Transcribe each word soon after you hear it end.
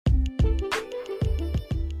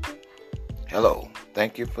Hello,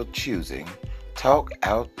 thank you for choosing Talk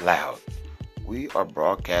Out Loud. We are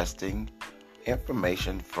broadcasting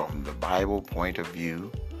information from the Bible point of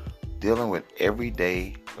view, dealing with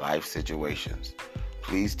everyday life situations.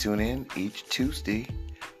 Please tune in each Tuesday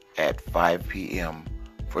at 5 p.m.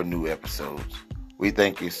 for new episodes. We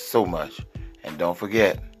thank you so much, and don't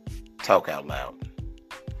forget, talk out loud.